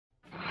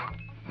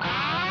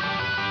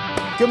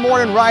Good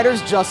morning,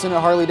 riders. Justin at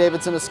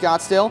Harley-Davidson of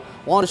Scottsdale.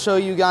 Want to show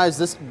you guys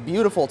this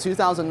beautiful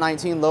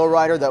 2019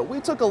 lowrider that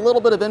we took a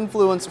little bit of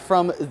influence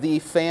from the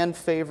fan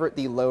favorite,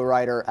 the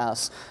Lowrider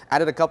S.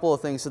 Added a couple of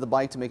things to the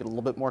bike to make it a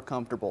little bit more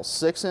comfortable.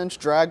 6-inch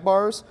drag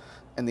bars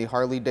and the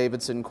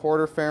Harley-Davidson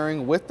quarter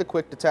fairing with the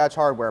quick detach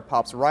hardware.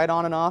 Pops right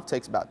on and off,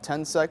 takes about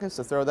 10 seconds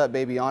to throw that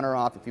baby on or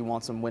off if you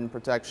want some wind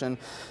protection.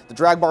 The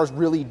drag bars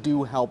really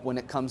do help when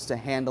it comes to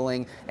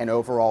handling and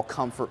overall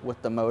comfort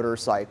with the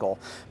motorcycle.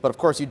 But of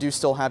course you do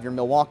still have your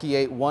Milwaukee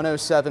 8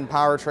 107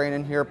 powertrain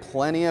in here,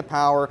 plenty of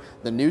power,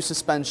 the new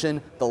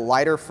suspension, the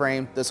lighter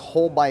frame. This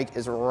whole bike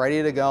is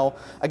ready to go.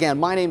 Again,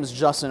 my name is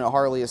Justin at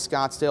Harley of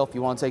Scottsdale. If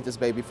you want to take this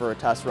baby for a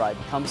test ride,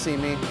 come see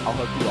me. I'll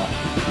hook you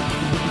up.